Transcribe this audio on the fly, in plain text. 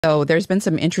So there's been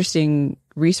some interesting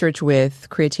research with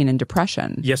creatine and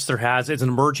depression. Yes, there has. It's an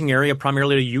emerging area,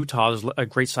 primarily to Utah. There's a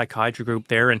great psychiatry group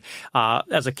there. And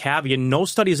as a caveat, no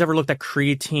study has ever looked at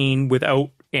creatine without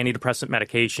antidepressant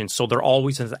medication. So they're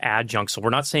always as adjuncts. So we're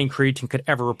not saying creatine could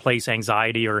ever replace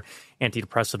anxiety or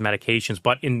antidepressive medications.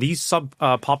 But in these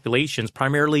populations,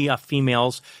 primarily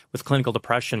females with clinical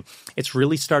depression, it's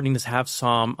really starting to have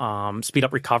some speed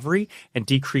up recovery and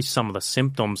decrease some of the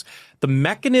symptoms. The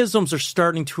mechanisms are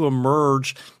starting to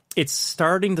emerge. It's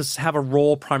starting to have a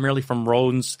role primarily from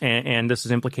rodents, and this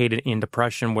is implicated in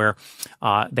depression where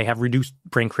they have reduced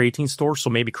brain creatine stores, so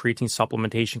maybe creatine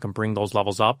supplementation can bring those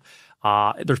levels up.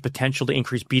 There's potential to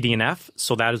increase BDNF,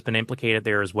 so that has been implicated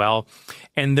there as well.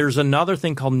 And there's another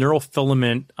thing called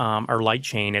neurofilament or light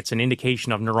chain. It's an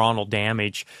indication of neuronal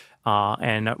damage,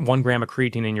 and 1 gram of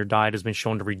creatine in your diet has been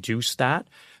shown to reduce that.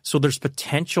 So there's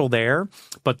potential there,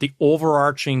 but the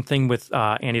overarching thing with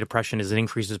antidepressant is it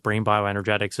increases brain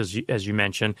bioenergetics, as you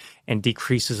mentioned, and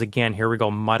decreases, again, here we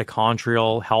go,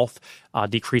 mitochondrial health,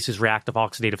 decreases reactive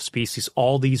oxidative species.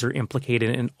 All these are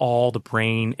implicated in all the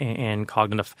brain and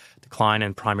cognitive decline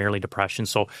and primarily depression.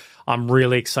 So I'm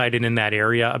really excited in that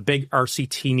area. A big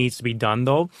RCT needs to be done,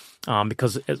 though,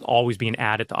 because it's always being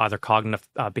added to either cognitive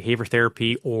behavior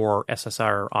therapy or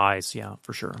SSRIs. Yeah,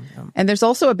 for sure. Yeah. And there's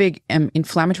also a big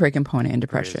inflammatory component in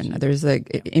depression. There's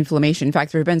inflammation. In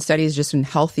fact, there have been studies just in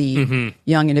healthy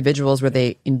young individuals where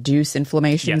they induce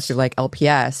inflammation through like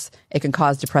LPS. It can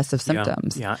cause depressive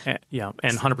symptoms. Yeah,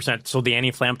 and 100%. So the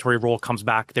anti-inflammatory role comes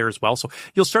back there as well. So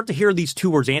you'll start to hear these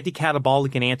two words,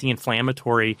 anti-catabolic and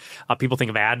anti-inflammatory. People think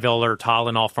of Advil or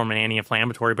Tylenol from an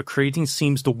anti-inflammatory, but creatine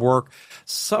seems to work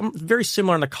very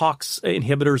similar in the COX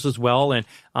inhibitors as well, and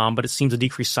but it seems to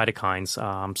decrease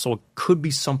cytokines. So it could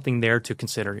be something there to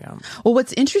consider. Yeah. Well,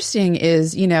 what's interesting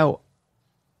is,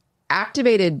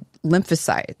 activated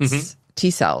lymphocytes,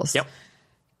 T cells,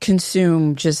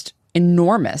 consume just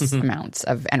enormous amounts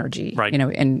of energy, right.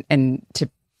 And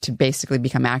to basically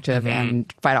become active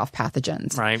and fight off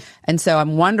pathogens. Right. And so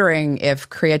I'm wondering if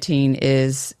creatine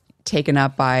is taken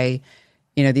up by,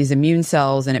 these immune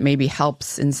cells and it maybe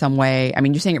helps in some way. I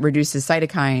mean, you're saying it reduces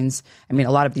cytokines. I mean,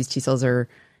 a lot of these T cells are,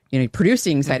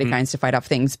 producing cytokines to fight off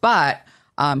things, but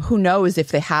who knows if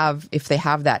they have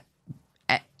that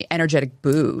energetic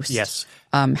boost. Yes.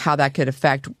 How that could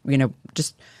affect,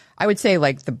 just I would say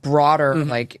like the broader,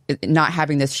 like not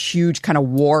having this huge kind of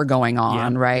war going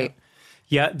on, right?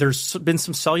 Yeah, there's been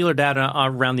some cellular data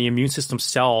around the immune system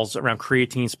cells, around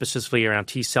creatine, specifically around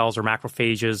T cells or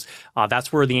macrophages.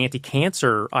 That's where the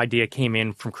anti-cancer idea came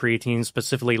in from creatine,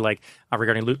 specifically like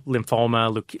regarding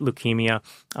lymphoma,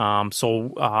 leukemia.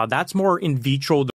 So that's more in vitro